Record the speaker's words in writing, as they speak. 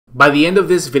By the end of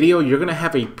this video, you're going to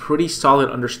have a pretty solid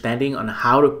understanding on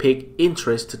how to pick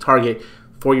interest to target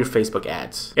for your Facebook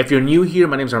ads. If you're new here,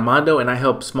 my name is Armando and I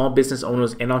help small business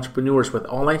owners and entrepreneurs with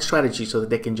online strategies so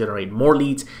that they can generate more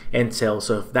leads and sales.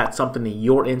 So if that's something that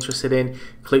you're interested in,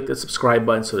 click the subscribe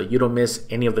button so that you don't miss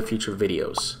any of the future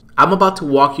videos. I'm about to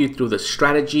walk you through the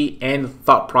strategy and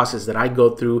thought process that I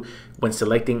go through when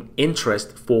selecting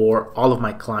interest for all of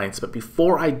my clients. But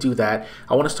before I do that,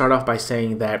 I want to start off by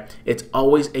saying that it's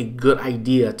always a good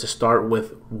idea to start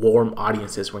with warm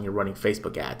audiences when you're running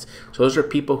Facebook ads. So those are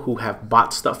people who have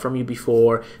bought stuff from you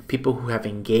before, people who have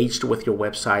engaged with your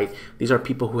website. These are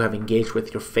people who have engaged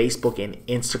with your Facebook and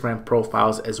Instagram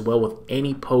profiles as well with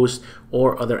any post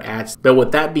or other ads. But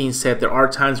with that being said, there are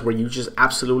times where you just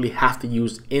absolutely have to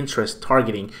use interest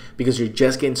targeting because you're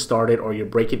just getting started or you're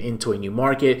breaking into a new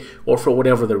market or for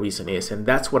whatever the reason is. And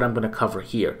that's what I'm going to cover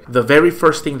here. The very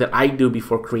first thing that I do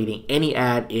before creating any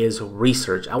ad is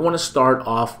research. I want to start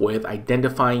off with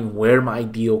identifying where my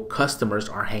ideal customers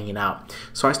are hanging out.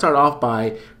 So I start off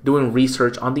by doing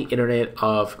research on the internet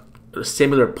of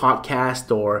similar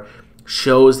podcasts or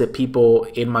shows that people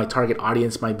in my target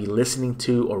audience might be listening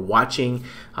to or watching,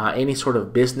 any sort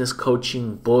of business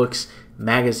coaching, books,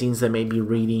 magazines that may be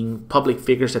reading, public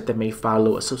figures that they may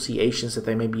follow, associations that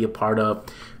they may be a part of,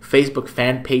 Facebook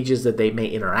fan pages that they may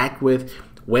interact with,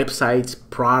 websites,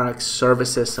 products,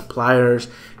 services, suppliers,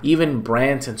 even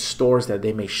brands and stores that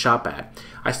they may shop at.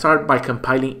 I start by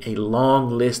compiling a long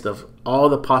list of all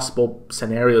the possible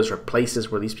scenarios or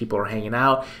places where these people are hanging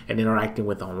out and interacting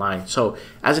with online. So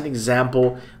as an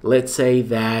example, let's say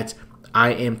that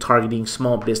I am targeting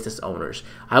small business owners.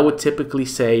 I would typically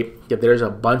say if there's a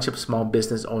bunch of small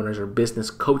business owners or business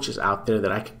coaches out there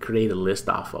that I could create a list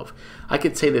off of. I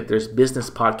could say that there's business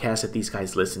podcasts that these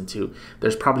guys listen to.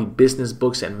 There's probably business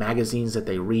books and magazines that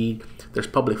they read. There's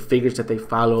public figures that they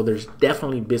follow. There's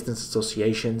definitely business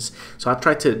associations. So I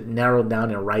try to narrow down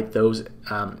and write those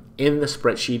in the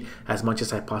spreadsheet as much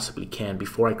as I possibly can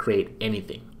before I create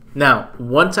anything. Now,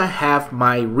 once I have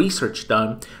my research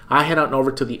done, I head on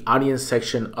over to the audience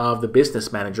section of the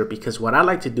Business Manager because what I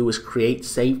like to do is create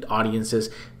saved audiences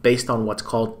based on what's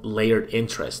called layered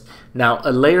interest. Now,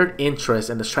 a layered interest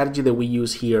and the strategy that we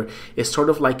use here is sort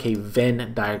of like a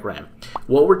Venn diagram.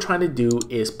 What we're trying to do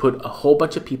is put a whole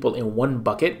bunch of people in one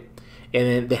bucket and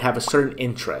then they have a certain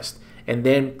interest. And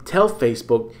then tell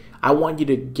Facebook, I want you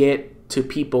to get to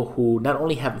people who not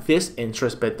only have this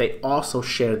interest, but they also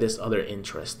share this other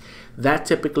interest. That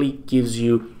typically gives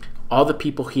you all the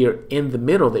people here in the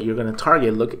middle that you're going to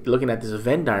target. Looking at this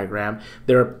Venn diagram,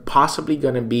 they're possibly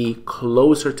going to be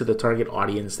closer to the target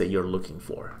audience that you're looking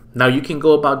for. Now you can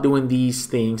go about doing these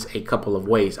things a couple of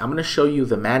ways. I'm going to show you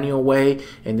the manual way,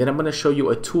 and then I'm going to show you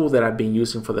a tool that I've been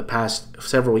using for the past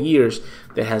several years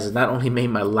that has not only made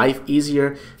my life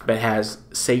easier, but has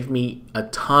saved me a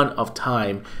ton of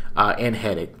time and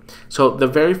headache. So the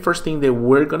very first thing that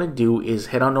we're going to do is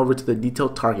head on over to the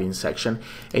detailed targeting section,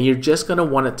 and you're just going to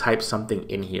want to type something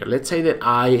in here. Let's say that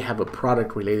I have a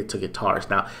product related to guitars.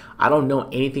 Now, I don't know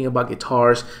anything about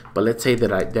guitars, but let's say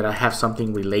that I have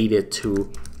something related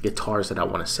to guitars that I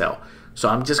want to sell. So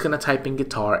I'm just going to type in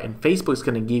guitar, and Facebook's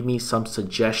going to give me some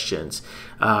suggestions.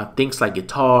 Things like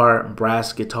guitar,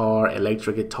 brass guitar,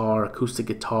 electric guitar, acoustic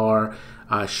guitar,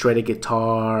 shredded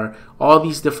guitar, all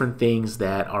these different things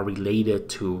that are related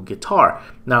to guitar.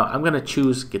 Now I'm going to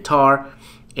choose guitar,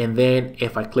 and then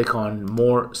if I click on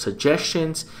more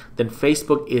suggestions, then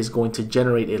Facebook is going to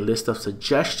generate a list of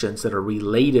suggestions that are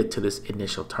related to this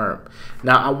initial term.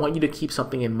 Now I want you to keep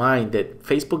something in mind that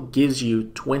Facebook gives you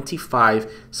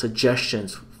 25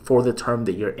 suggestions for the term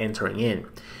that you're entering in.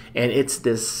 And it's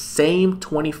the same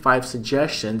 25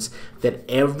 suggestions that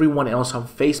everyone else on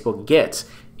Facebook gets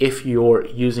if you're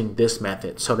using this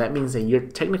method. So that means that you're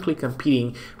technically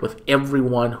competing with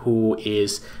everyone who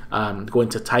is going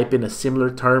to type in a similar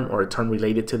term or a term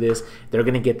related to this. They're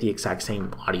going to get the exact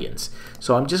same audience.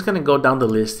 So I'm just going to go down the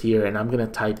list here, and I'm going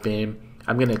to type in,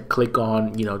 I'm going to click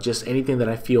on, just anything that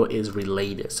I feel is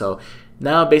related. So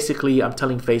now basically I'm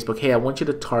telling Facebook, hey, I want you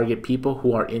to target people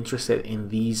who are interested in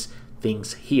these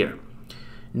things here.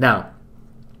 Now,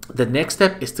 the next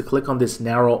step is to click on this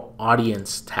narrow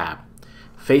audience tab.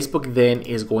 Facebook then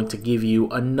is going to give you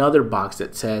another box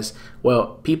that says,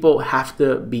 well, people have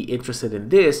to be interested in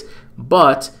this,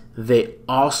 but they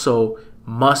also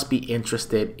must be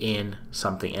interested in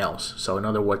something else. So in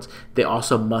other words, they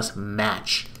also must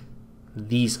match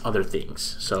these other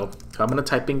things. So I'm going to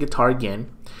type in guitar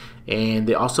again, and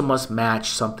they also must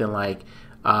match something like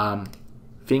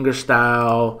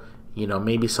fingerstyle,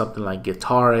 maybe something like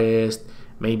guitarist,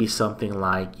 maybe something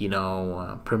like,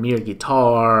 Premier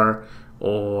Guitar,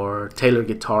 or Taylor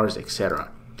guitars, etc.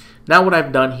 Now what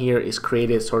I've done here is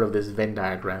created sort of this Venn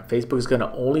diagram. Facebook is going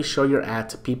to only show your ad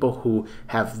to people who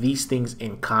have these things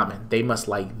in common. They must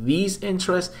like these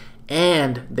interests,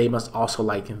 and they must also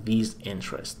like these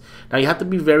interests. Now you have to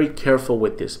be very careful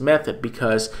with this method,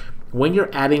 because when you're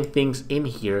adding things in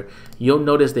here, you'll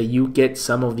notice that you get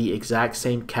some of the exact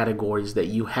same categories that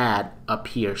you had up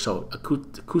here. So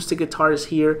acoustic guitar is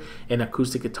here and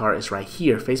acoustic guitar is right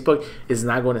here. Facebook is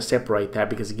not going to separate that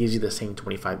because it gives you the same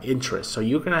 25 interests. So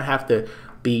you're going to have to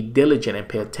be diligent and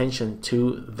pay attention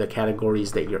to the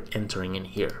categories that you're entering in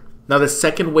here. Now the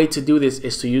second way to do this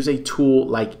is to use a tool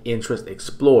like Interest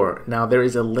Explorer. Now there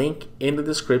is a link in the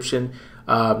description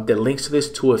that links to this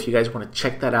tool if you guys want to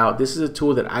check that out. This is a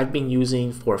tool that I've been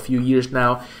using for a few years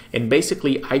now, and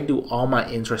basically I do all my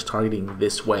interest targeting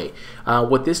this way.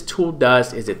 What this tool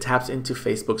does is it taps into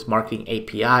Facebook's marketing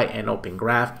API and Open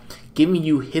Graph, giving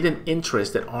you hidden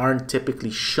interests that aren't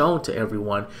typically shown to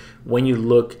everyone when you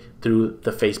look through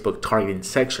the Facebook targeting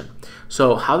section.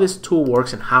 So how this tool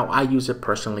works and how I use it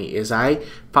personally is I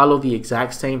follow the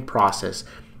exact same process.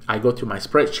 I go through my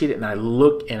spreadsheet and I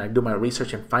look and I do my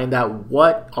research and find out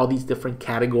what all these different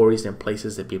categories and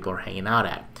places that people are hanging out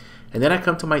at. And then I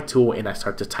come to my tool and I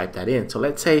start to type that in. So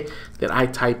let's say that I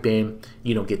type in,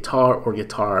 you know, guitar or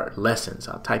guitar lessons.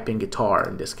 I'll type in guitar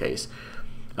in this case.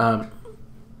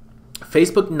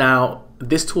 Facebook now,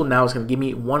 this tool now is going to give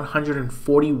me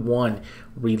 141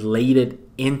 related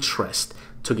interests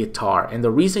to guitar. And the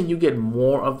reason you get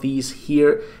more of these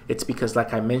here, it's because,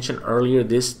 like I mentioned earlier,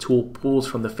 this tool pulls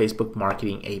from the Facebook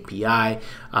marketing API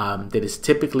that is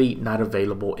typically not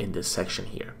available in this section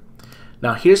here.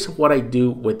 Now here's what I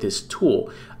do with this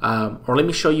tool, or let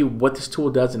me show you what this tool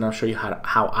does and I'll show you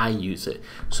how I use it.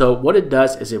 So what it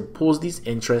does is it pulls these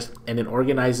interests and it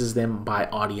organizes them by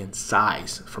audience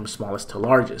size from smallest to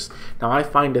largest. Now I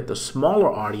find that the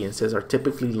smaller audiences are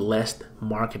typically less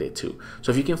marketed to.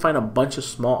 So if you can find a bunch of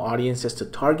small audiences to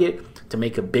target to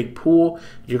make a big pool,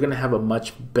 you're gonna have a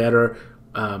much better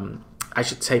I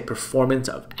should say performance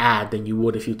of ad than you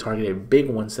would if you targeted big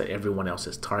ones that everyone else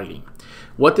is targeting.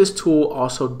 What this tool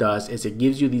also does is it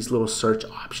gives you these little search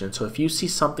options. So if you see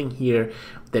something here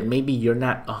that maybe you're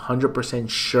not 100%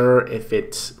 sure if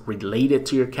it's related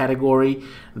to your category,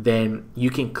 then you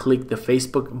can click the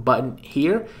Facebook button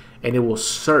here and it will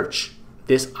search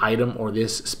this item or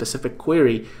this specific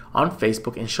query on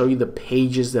Facebook and show you the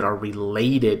pages that are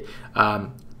related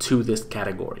to this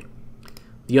category.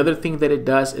 The other thing that it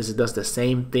does is it does the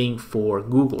same thing for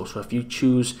Google. So if you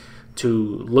choose to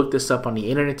look this up on the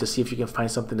internet to see if you can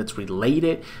find something that's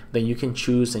related, then you can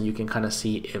choose and you can kind of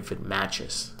see if it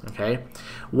matches. Okay.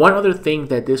 One other thing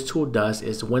that this tool does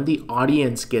is when the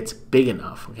audience gets big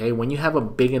enough, okay, when you have a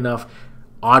big enough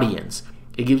audience,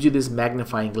 it gives you this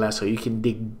magnifying glass so you can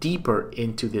dig deeper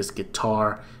into this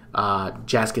guitar,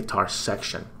 jazz guitar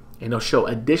section. And it'll show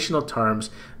additional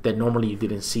terms that normally you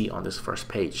didn't see on this first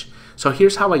page. So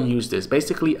here's how I use this.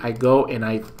 Basically, I go and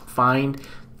I find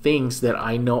things that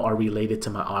I know are related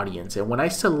to my audience. And when I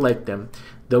select them,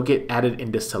 they'll get added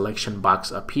in the selection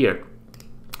box up here.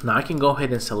 Now I can go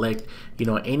ahead and select, you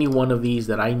know, any one of these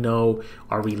that I know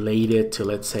are related to,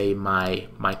 let's say, my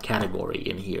category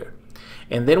in here.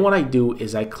 And then what I do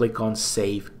is I click on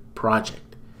Save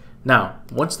Project. Now,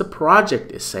 once the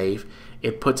project is saved,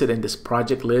 it puts it in this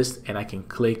project list and I can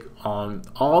click on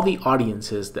all the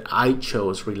audiences that I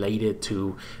chose related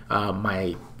to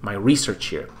my research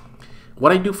here.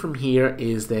 What I do from here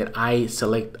is that I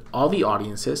select all the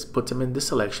audiences, put them in the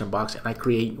selection box, and I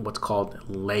create what's called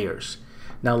layers.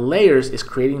 Now layers is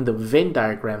creating the Venn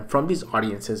diagram from these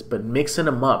audiences but mixing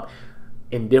them up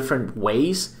in different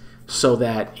ways so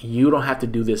that you don't have to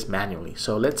do this manually.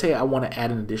 So let's say I want to add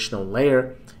an additional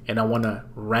layer and I want to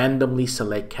randomly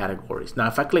select categories. Now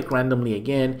if I click randomly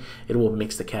again, it will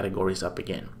mix the categories up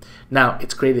again. Now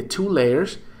it's created two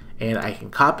layers and I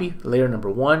can copy layer number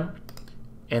 1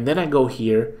 and then I go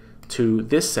here to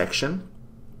this section,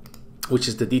 which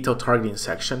is the detailed targeting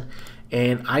section,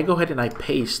 and I go ahead and I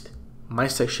paste my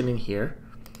section in here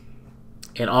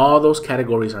and all those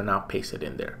categories are now pasted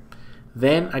in there.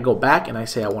 Then I go back and I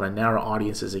say I want to narrow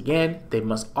audiences again. They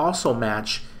must also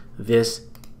match this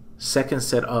second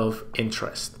set of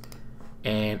interest.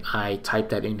 And I type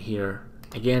that in here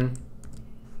again.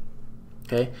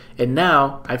 Okay. And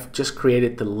now I've just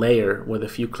created the layer with a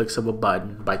few clicks of a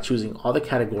button by choosing all the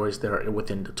categories that are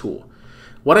within the tool.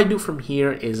 What I do from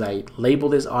here is I label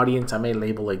this audience. I may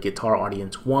label it guitar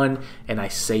audience 1 and I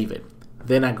save it.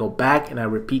 Then I go back and I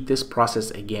repeat this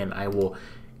process again. I will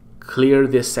clear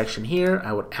this section here.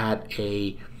 I would add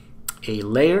a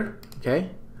layer, okay?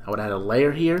 I would add a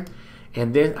layer here,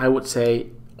 and then I would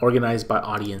say organized by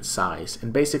audience size.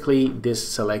 And basically this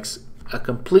selects a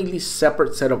completely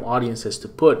separate set of audiences to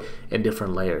put in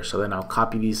different layers. So then I'll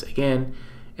copy these again,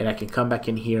 and I can come back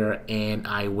in here and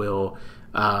I will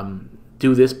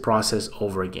do this process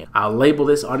over again. I'll label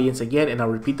this audience again, and I'll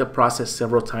repeat the process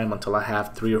several times until I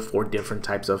have 3 or 4 different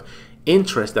types of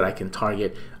interest that I can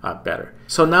target better.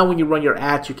 So now when you run your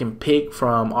ads, you can pick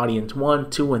from audience 1,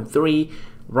 2, and 3,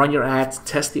 run your ads,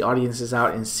 test the audiences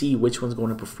out, and see which one's going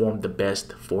to perform the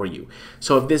best for you.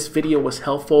 So if this video was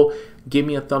helpful, give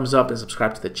me a thumbs up and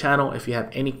subscribe to the channel. If you have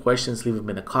any questions, leave them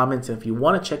in the comments. And if you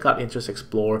want to check out Interest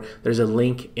Explorer, there's a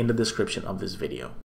link in the description of this video.